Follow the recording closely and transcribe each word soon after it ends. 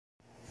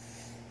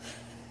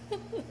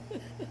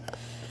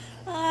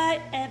Hi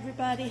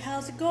everybody,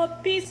 how's it going?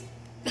 Peace.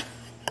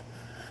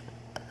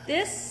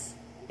 This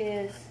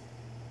is,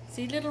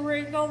 see little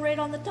Ringo right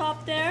on the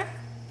top there?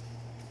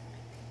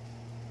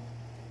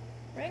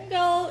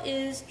 Ringo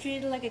is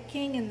treated like a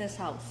king in this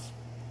house.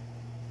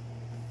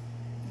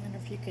 I wonder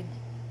if you can,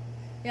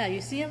 yeah,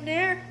 you see him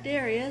there?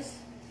 There he is.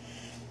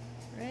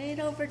 Right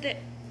over there.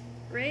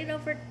 Right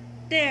over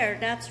there,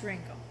 that's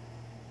Ringo.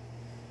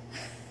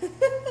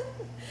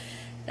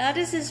 That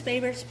is his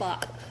favorite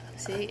spot.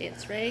 See,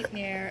 it's right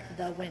near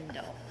the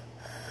window.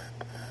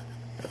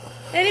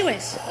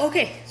 Anyways,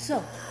 okay,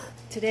 so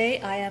today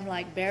I am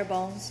like bare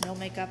bones, no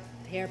makeup,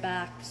 hair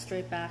back,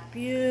 straight back.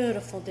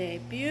 Beautiful day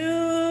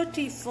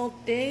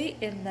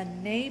in the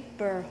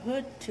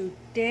neighborhood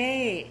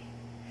today.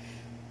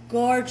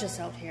 Gorgeous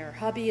out here.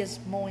 Hubby is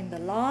mowing the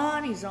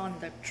lawn, he's on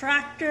the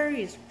tractor,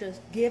 he's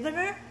just giving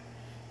her.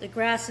 The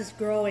grass is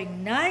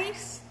growing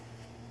nice.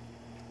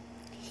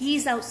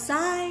 He's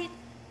outside,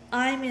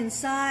 I'm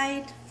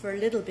inside for a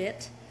little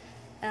bit.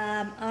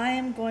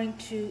 I'm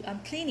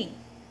cleaning.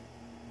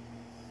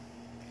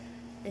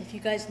 If you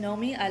guys know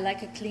me, I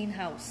like a clean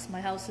house.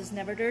 My house is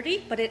never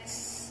dirty, but it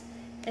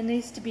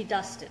needs to be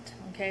dusted.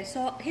 Okay,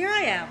 so here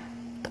I am.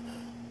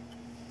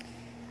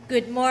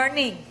 Good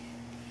morning.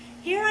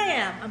 Here I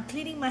am. I'm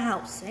cleaning my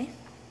house, eh?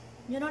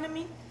 You know what I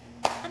mean?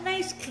 A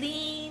nice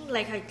clean,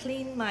 like I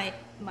clean my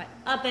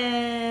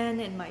oven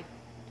and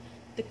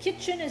the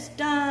kitchen is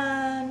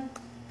done,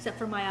 except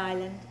for my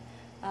island.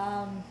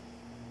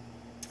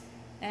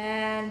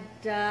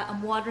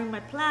 I'm watering my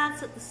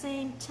plants at the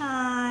same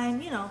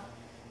time. You know,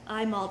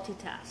 I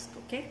multitask,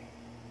 okay?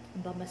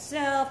 I'm by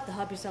myself, the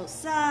hubby's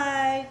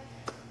outside.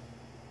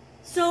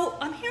 So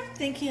I'm here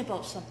thinking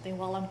about something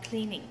while I'm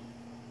cleaning.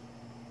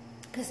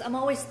 Because I'm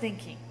always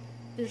thinking.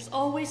 There's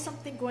always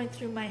something going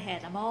through my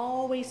head. I'm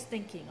always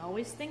thinking,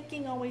 always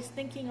thinking, always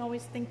thinking,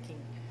 always thinking.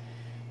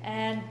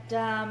 And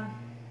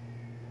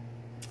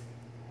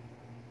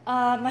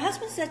my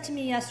husband said to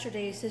me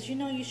yesterday, he says, you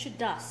know, you should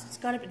dust. It's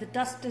got to be, the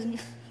dust doesn't,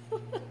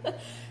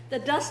 the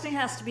dusting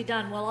has to be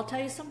done. Well, I'll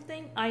tell you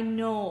something. I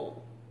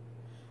know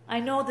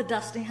the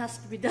dusting has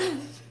to be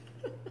done.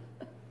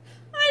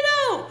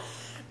 I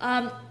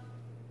know.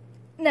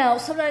 Now,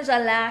 sometimes I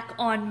lack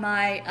on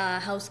my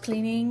house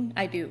cleaning.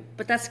 I do.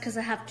 But that's because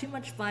I have too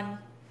much fun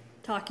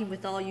talking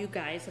with all you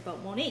guys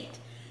about Monique.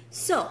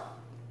 So,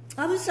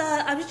 I was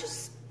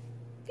just,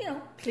 you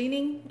know,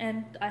 cleaning,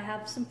 and I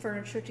have some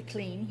furniture to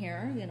clean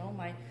here. You know,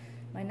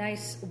 my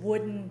nice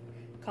wooden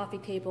coffee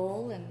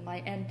table and my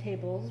end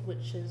tables,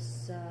 which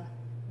is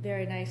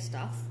very nice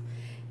stuff.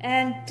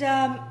 And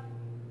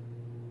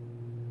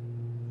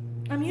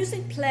I'm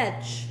using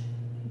Pledge.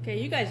 Okay,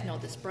 you guys know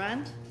this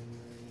brand.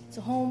 It's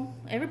a home,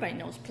 everybody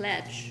knows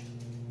Pledge,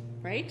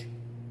 right?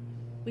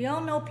 We all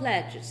know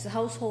Pledge, it's a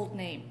household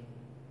name.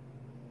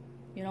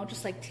 You know,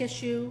 just like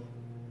tissue,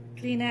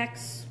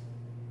 Kleenex,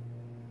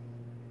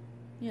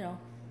 you know,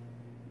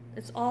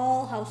 it's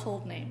all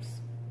household names.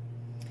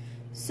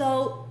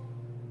 So,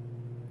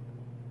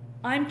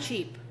 I'm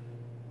cheap.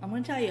 I'm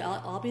going to tell you,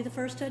 I'll be the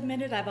first to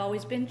admit it, I've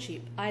always been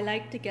cheap. I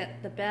like to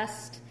get the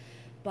best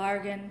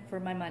bargain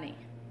for my money.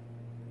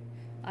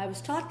 I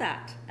was taught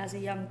that as a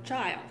young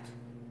child.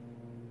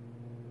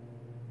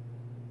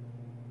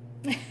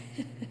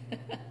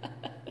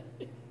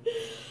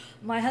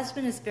 My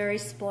husband is very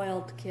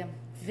spoiled, Kim.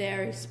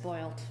 Very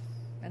spoiled.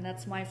 And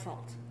that's my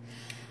fault.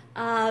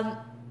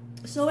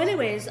 So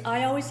anyways,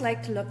 I always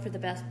like to look for the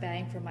best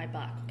bang for my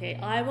buck. Okay,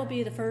 I will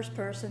be the first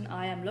person.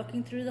 I am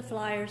looking through the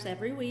flyers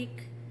every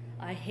week.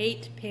 I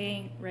hate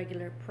paying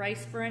regular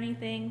price for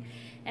anything.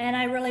 And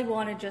I really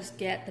want to just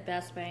get the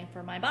best bang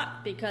for my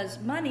buck. Because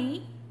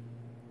money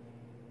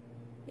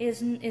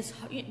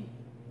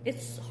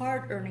it's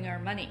hard earning our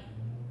money.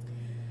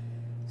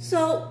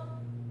 So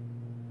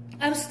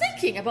I was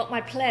thinking about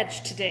my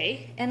Pledge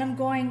today, and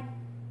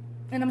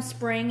I'm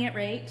spraying it,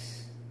 right?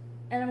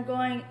 And I'm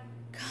going,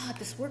 God,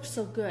 this works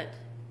so good.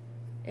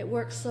 It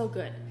works so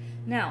good.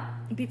 Now,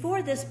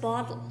 before this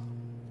bottle,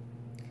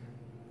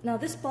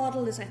 this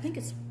bottle is, I think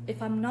it's,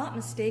 if I'm not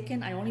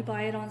mistaken, I only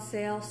buy it on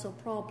sale, so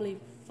probably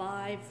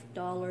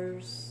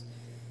 $5,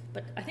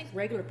 but I think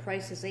regular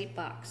price is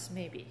 $8,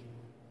 maybe.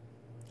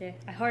 Okay,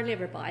 I hardly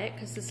ever buy it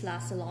because this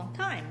lasts a long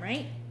time,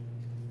 right?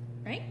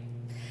 Right?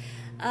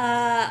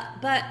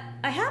 But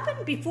I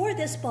happened, before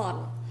this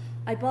bottle,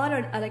 I bought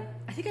I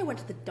think I went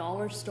to the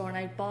dollar store and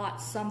I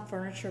bought some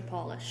furniture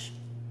polish.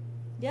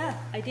 Yeah,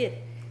 I did.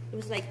 It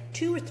was like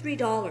 $2 or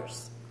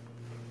 $3.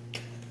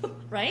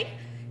 Right?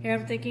 Here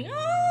I'm thinking,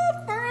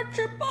 oh,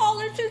 furniture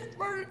polish is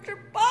furniture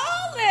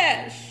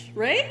polish,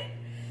 right?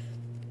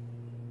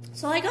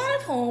 So I got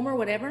it home or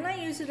whatever, and I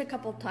used it a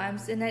couple of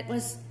times, and it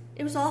was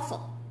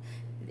awful.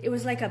 It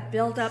was like a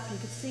buildup. You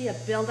could see a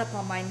buildup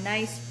on my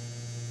nice.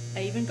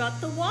 I even got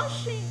the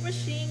washing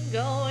machine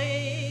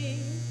going.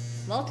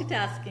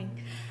 Multitasking.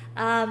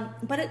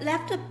 But it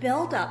left a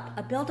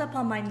buildup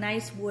on my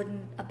nice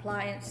wooden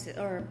appliance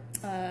or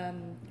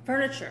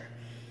furniture.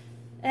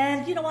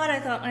 And you know what?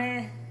 I thought,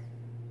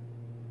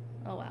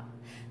 oh well.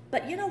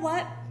 But you know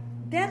what?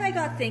 then I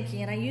got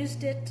thinking, and I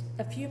used it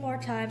a few more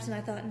times, and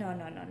I thought, no,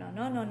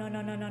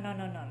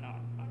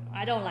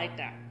 I don't like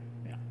that.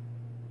 No,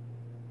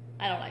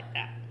 I don't like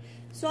that.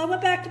 So I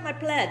went back to my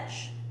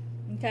pledge,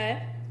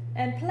 okay?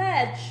 And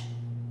pledge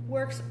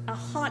works a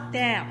hot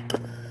damn.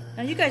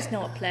 Now you guys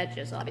know what pledge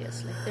is,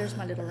 obviously. There's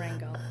my little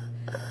Ringo.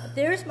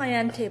 There's my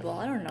end table.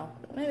 I don't know.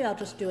 Maybe I'll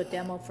just do a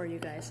demo for you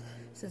guys,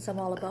 since I'm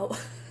all about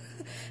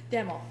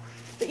demo.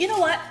 But you know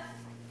what?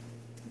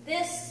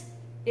 This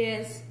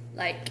is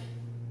like,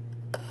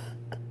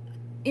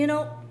 you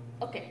know,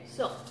 okay,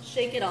 so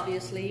shake it,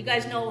 obviously. You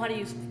guys know how to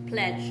use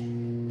pledge.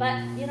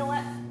 But you know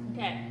what?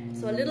 Okay,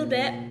 so a little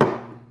bit.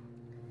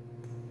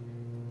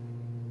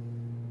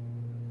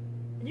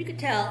 And you can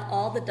tell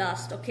all the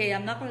dust. Okay,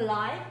 I'm not going to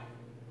lie.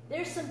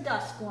 There's some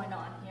dust going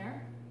on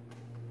here.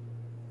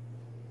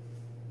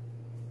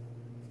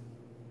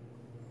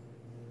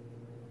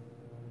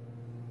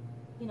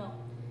 You know,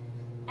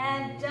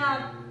 and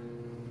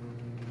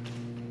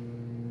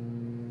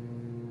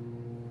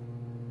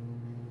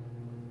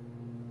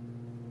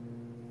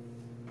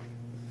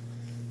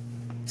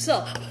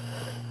so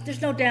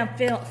there's no damn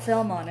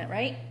film on it,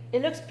 right?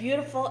 It looks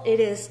beautiful. It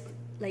is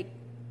like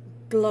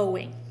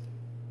glowing.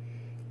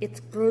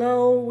 It's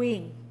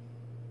glowing.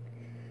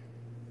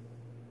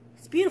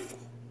 It's beautiful.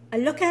 I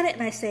look at it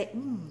and I say,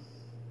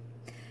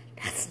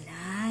 that's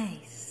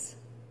nice,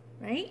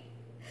 right?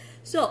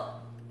 So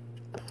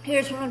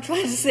here's what I'm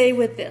trying to say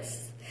with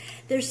this.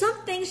 There's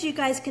some things you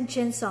guys can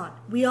chintz on.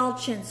 We all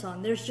chintz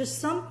on. There's just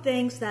some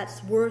things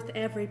that's worth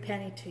every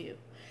penny to you.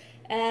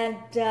 And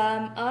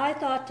I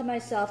thought to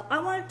myself, I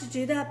wanted to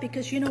do that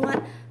because you know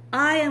what?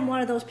 I am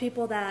one of those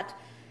people that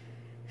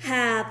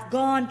have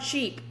gone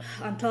cheap.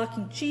 I'm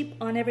talking cheap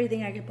on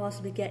everything I could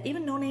possibly get.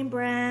 Even no-name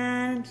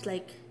brands,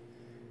 like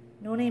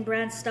no-name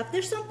brand stuff.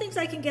 There's some things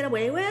I can get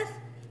away with,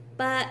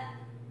 but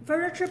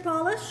furniture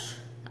polish,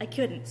 I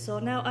couldn't. So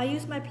now I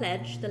use my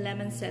pledge, the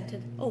lemon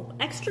scented,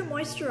 extra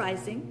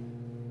moisturizing.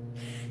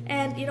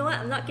 And you know what?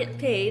 I'm not getting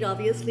paid,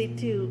 obviously,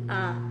 to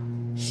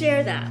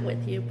share that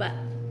with you, but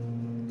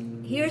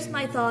here's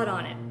my thought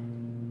on it.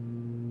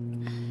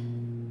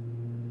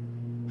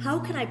 How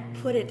can I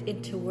put it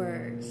into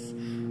words?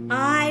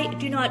 I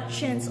do not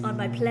chintz on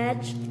my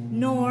pledge,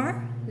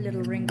 nor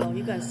little Ringo.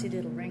 You gotta see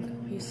little Ringo.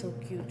 He's so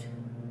cute.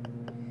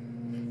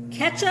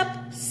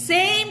 Ketchup,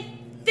 same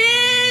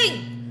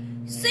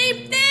thing.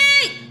 Same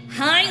thing.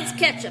 Heinz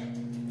Ketchup,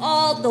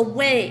 all the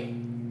way.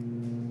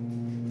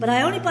 But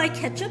I only buy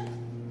ketchup,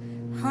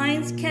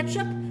 Heinz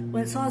Ketchup,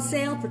 when it's on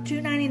sale for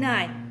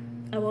 $2.99.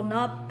 I will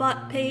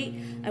not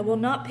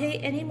pay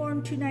any more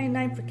than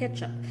 $2.99 for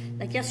ketchup.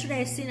 Like yesterday,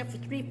 I seen it for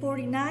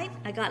 $3.49.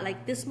 I got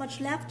like this much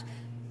left.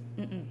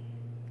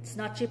 It's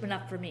not cheap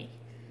enough for me.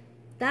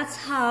 That's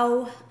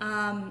how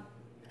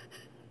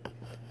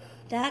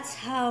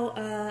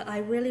I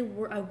really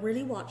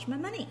watch my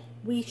money.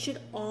 We should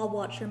all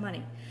watch our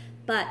money,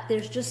 but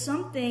there's just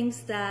some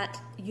things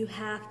that you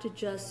have to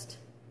just.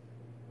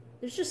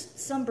 There's just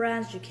some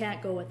brands you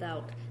can't go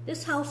without.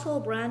 This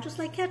household brand, just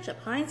like ketchup,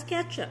 Heinz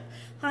Ketchup.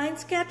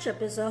 Heinz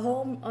Ketchup is a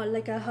home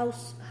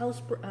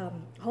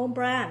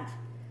brand,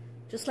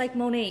 just like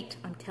Monate.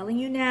 I'm telling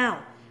you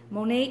now,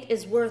 Monate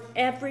is worth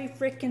every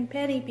freaking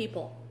penny,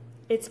 people.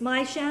 It's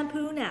my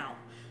shampoo now.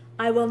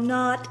 I will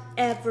not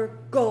ever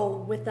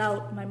go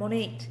without my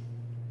Monate.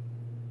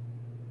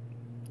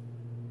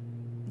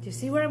 Do you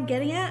see what I'm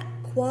getting at?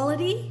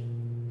 Quality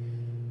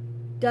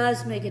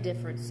does make a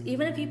difference.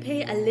 Even if you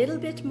pay a little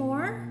bit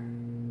more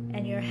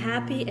and you're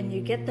happy and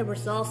you get the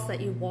results that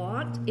you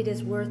want, it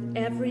is worth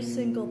every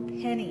single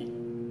penny.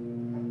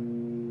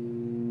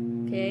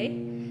 Okay?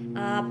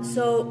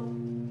 So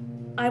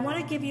I want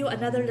to give you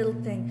another little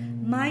thing.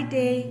 My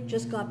day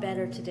just got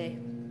better today.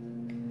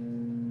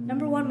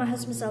 Number one, my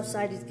husband's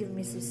outside. He's giving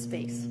me some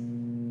space.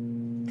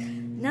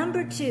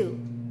 Number two,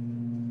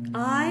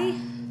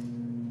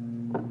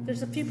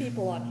 there's a few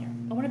people on here.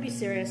 I want to be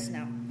serious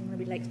now. I'm going to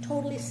be like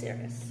totally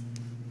serious.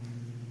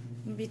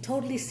 I'm going to be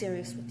totally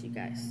serious with you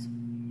guys.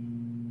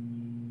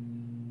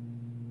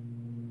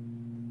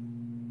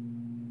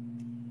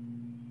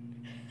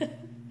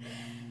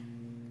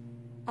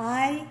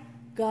 I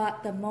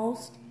got the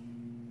most.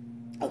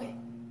 Okay,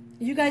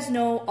 you guys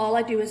know all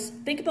I do is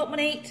think about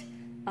Monate.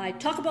 I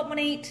talk about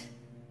Monate.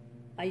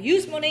 I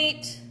use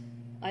Monate.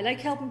 I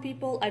like helping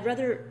people. I'd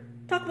rather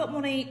talk about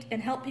Monate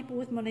and help people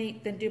with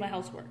Monate than do my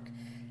housework.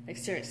 Like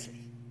seriously.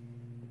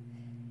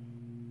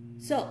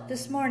 So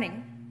this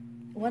morning,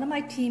 one of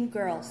my team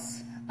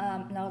girls.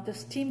 Now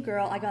this team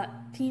girl, I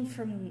got team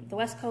from the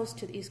West Coast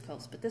to the East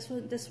Coast, but this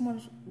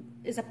one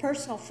is a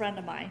personal friend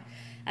of mine.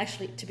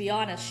 Actually, to be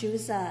honest, she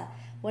was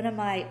one of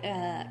my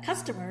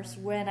customers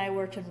when I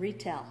worked in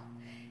retail.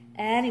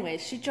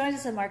 Anyways, she joined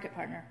as a market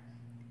partner,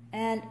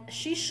 and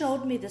she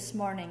showed me this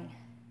morning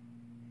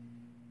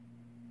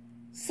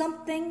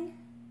something.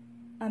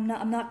 I'm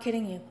not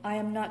kidding you. I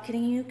am not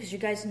kidding you because you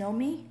guys know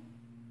me.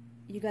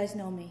 You guys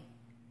know me.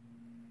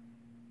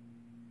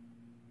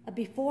 A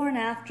before and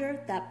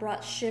after that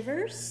brought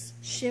shivers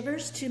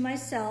to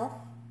myself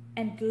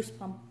and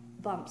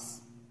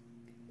goosebumps.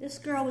 This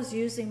girl was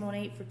using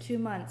Monat for 2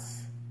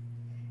 months,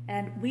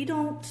 and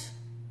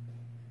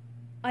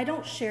I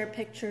don't share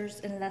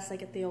pictures unless I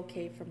get the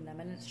okay from them.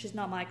 And she's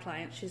not my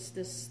client, she's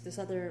this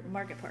other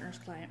market partner's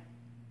client.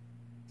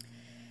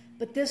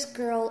 But this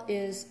girl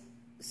is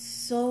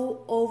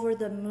so over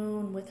the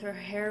moon with her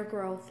hair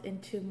growth in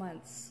 2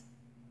 months.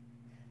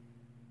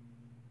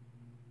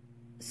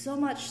 So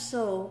much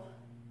so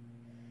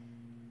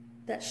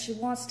that she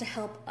wants to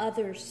help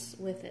others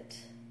with it.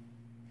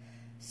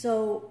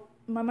 So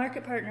my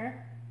market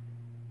partner,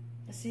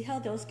 see how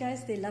those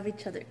guys, they love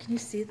each other. Can you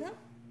see them?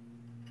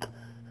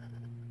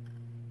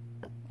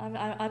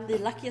 I'm the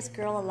luckiest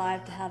girl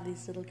alive to have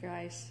these little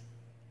guys.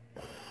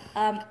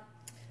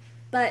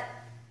 But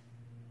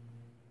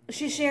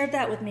she shared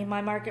that with me,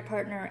 my market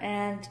partner,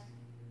 and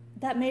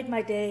that made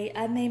my day.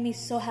 That made me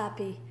so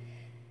happy.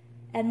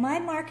 And my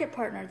market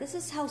partner, this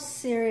is how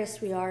serious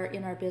we are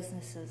in our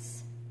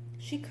businesses.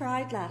 She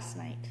cried last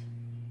night.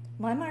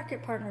 My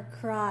market partner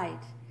cried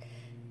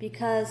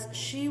because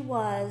she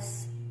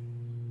was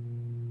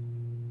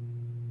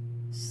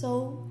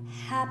so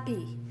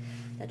happy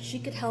that she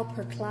could help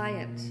her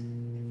client.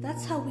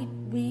 That's how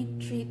we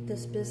treat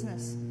this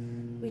business.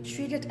 We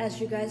treat it as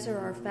you guys are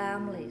our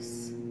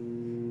families.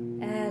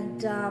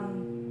 And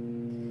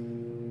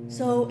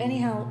so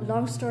anyhow,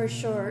 long story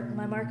short,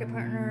 my market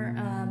partner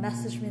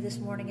messaged me this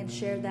morning and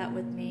shared that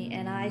with me,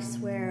 and I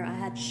swear I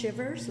had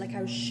shivers, like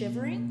I was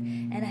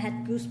shivering, and I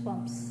had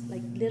goosebumps,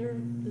 like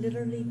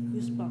literally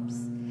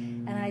goosebumps.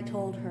 And I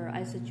told her,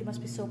 I said, you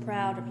must be so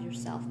proud of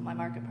yourself, my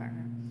market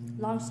partner.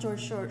 Long story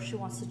short, she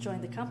wants to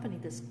join the company,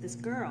 this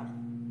girl,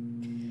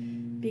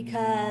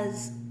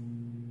 because,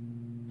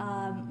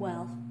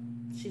 well,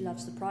 she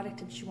loves the product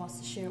and she wants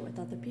to share it with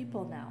other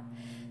people now.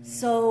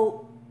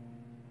 So,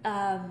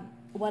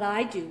 what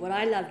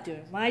I love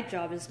doing, my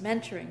job is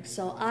mentoring.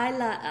 So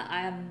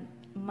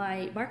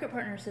my market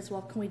partner says,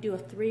 well, can we do a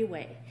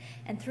 3-way?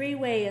 And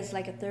 3-way is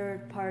like a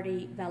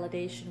third-party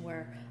validation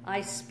where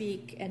I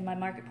speak and my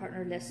market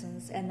partner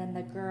listens, and then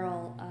the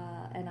girl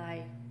and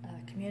I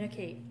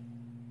communicate,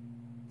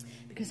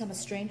 because I'm a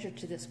stranger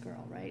to this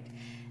girl, right?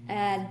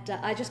 And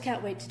I just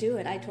can't wait to do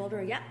it. I told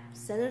her, yeah,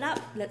 set it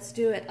up, let's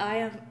do it.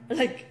 I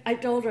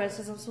told her, I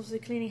said, I'm supposed to be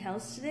cleaning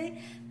house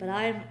today, but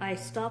I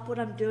stop what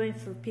I'm doing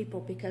for people,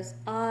 because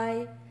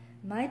my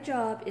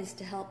job is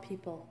to help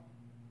people,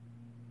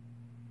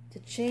 to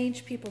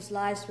change people's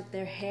lives with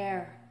their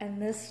hair,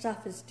 and this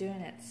stuff is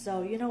doing it.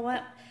 So you know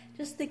what?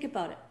 Just think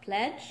about it.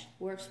 Pledge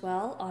works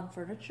well on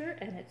furniture,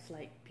 and it's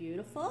like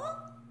beautiful.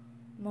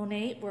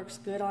 Monat works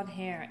good on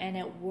hair, and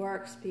it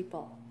works,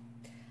 people.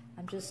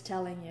 I'm just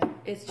telling you,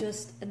 it's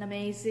just an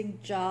amazing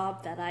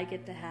job that I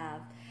get to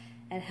have.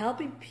 And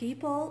helping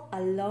people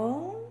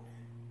alone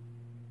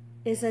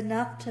is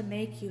enough to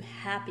make you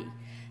happy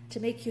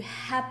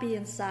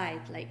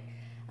inside. Like,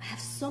 I have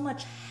so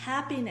much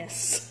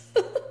happiness.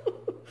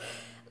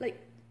 Like,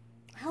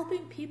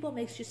 helping people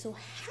makes you so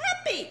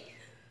happy.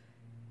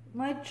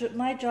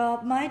 My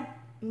job, my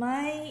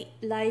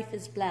life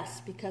is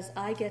blessed because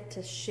I get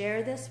to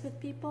share this with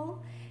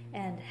people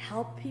and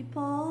help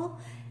people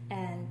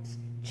and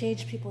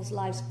change people's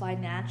lives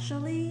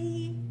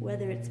financially,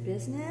 whether it's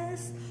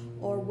business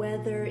or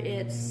whether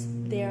it's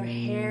their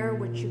hair,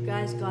 which you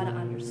guys got to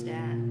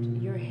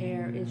understand. Your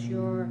hair is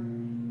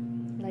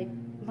like,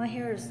 my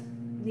hair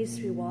needs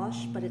to be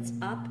washed, but it's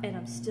up and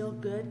I'm still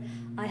good.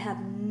 I have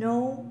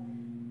no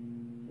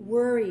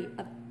worry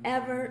of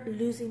ever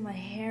losing my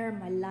hair in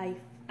my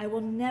life. I will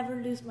never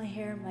lose my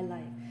hair in my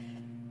life.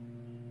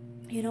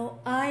 You know,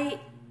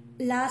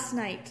 last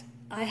night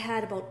I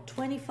had about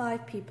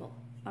 25 people.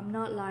 I'm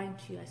not lying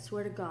to you. I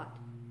swear to God.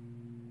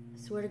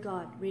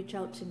 Reach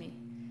out to me.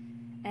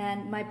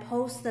 And my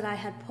post that I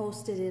had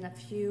posted in a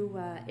few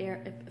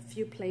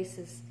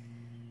places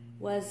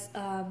was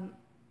what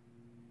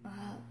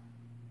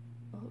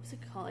was it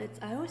called?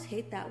 I always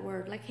hate that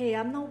word. Like, hey,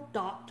 I'm no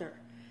doctor,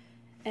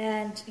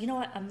 and you know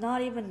what? I'm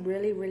not even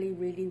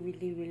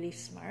really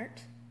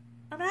smart.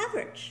 I'm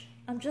average.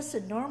 I'm just a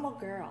normal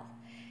girl,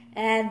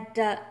 and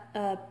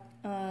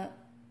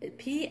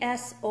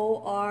PSORIS.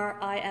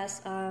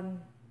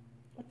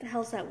 What the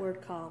hell's that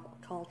word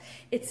called?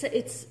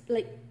 It's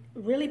like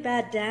really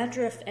bad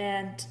dandruff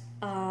and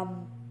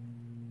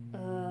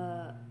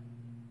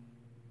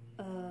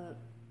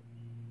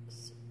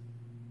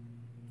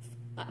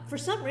for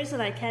some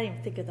reason I can't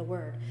even think of the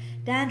word.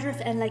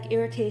 Dandruff and like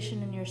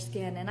irritation in your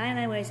skin. And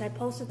anyways, I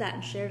posted that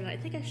and shared it. I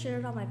think I shared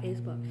it on my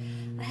Facebook.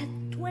 I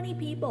had 20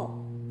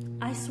 people.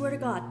 I swear to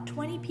God,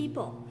 20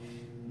 people.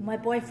 My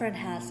boyfriend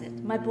has it.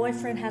 My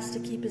boyfriend has to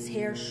keep his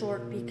hair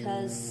short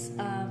because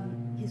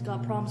he's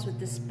got problems with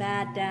this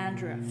bad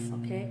dandruff,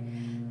 okay?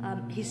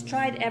 He's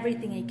tried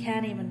everything. He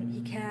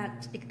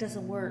can't, it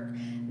doesn't work.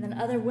 And then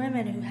other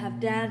women who have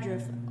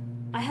dandruff,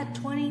 I had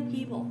 20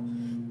 people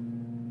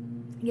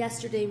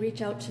yesterday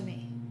reach out to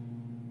me.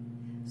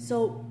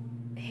 So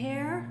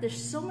hair,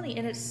 there's so many,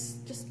 and it's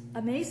just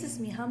amazes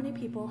me how many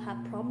people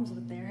have problems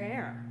with their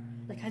hair.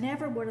 Like, I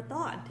never would have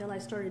thought until I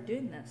started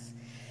doing this.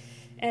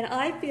 And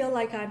I feel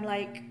like I'm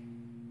like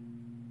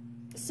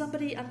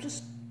somebody, I'm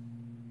just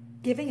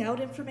giving out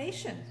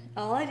information.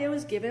 All I did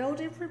was give out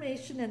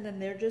information, and then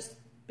they're just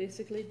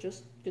basically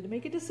just going to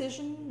make a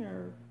decision,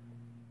 or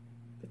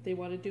if they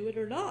want to do it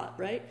or not,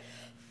 right?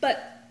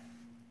 But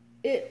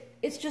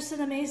it's just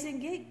an amazing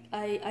gig.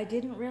 I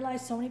didn't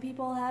realize so many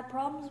people had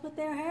problems with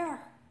their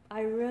hair.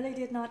 I really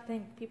did not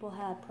think people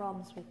had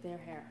problems with their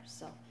hair.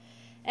 So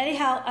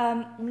anyhow,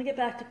 I'm going to get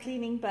back to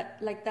cleaning, but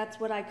like that's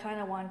what I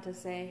kind of wanted to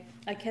say.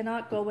 I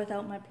cannot go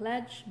without my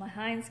pledge, my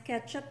Heinz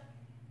Ketchup,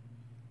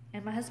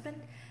 and my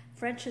husband,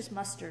 French's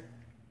mustard.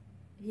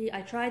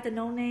 I tried the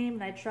no name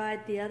and I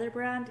tried the other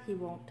brand. He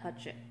won't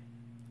touch it.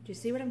 Do you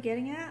see what I'm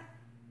getting at?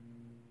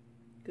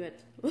 Good.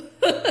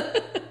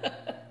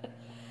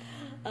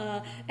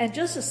 And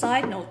just a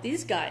side note,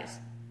 these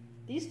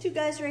two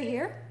guys right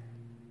here,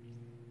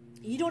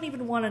 you don't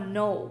even want to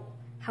know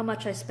how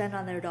much I spend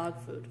on their dog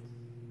food.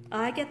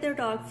 I get their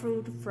dog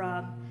food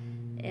from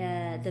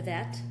the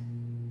vet,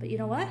 but you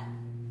know what?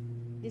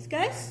 These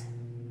guys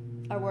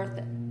are worth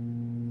it,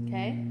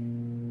 okay?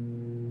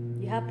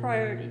 You have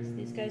priorities.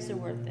 These guys are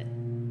worth it.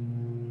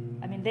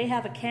 I mean, they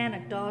have a can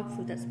of dog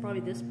food that's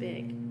probably this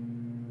big,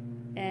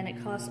 and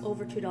it costs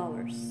over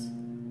 $2.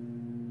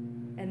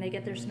 And they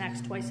get their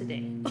snacks twice a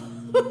day.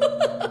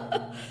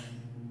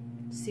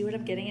 See what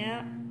I'm getting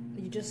at?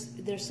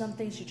 There's some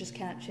things you just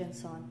can't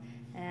chintz on.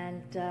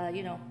 And,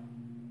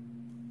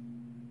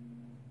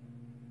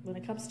 when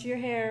it comes to your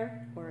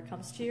hair, or it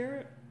comes to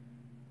your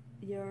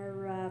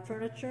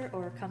furniture,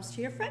 or it comes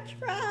to your French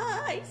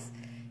fries,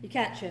 you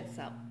can't chintz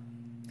out.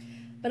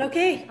 But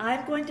okay,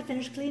 I'm going to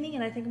finish cleaning,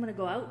 and I think I'm going to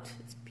go out.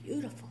 It's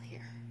beautiful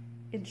here.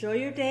 Enjoy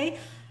your day.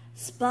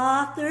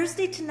 Spa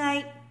Thursday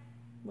tonight.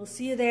 We'll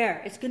see you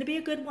there. It's going to be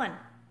a good one.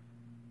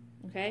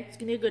 Okay? It's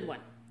going to be a good one.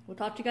 We'll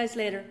talk to you guys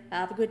later.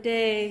 Have a good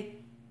day.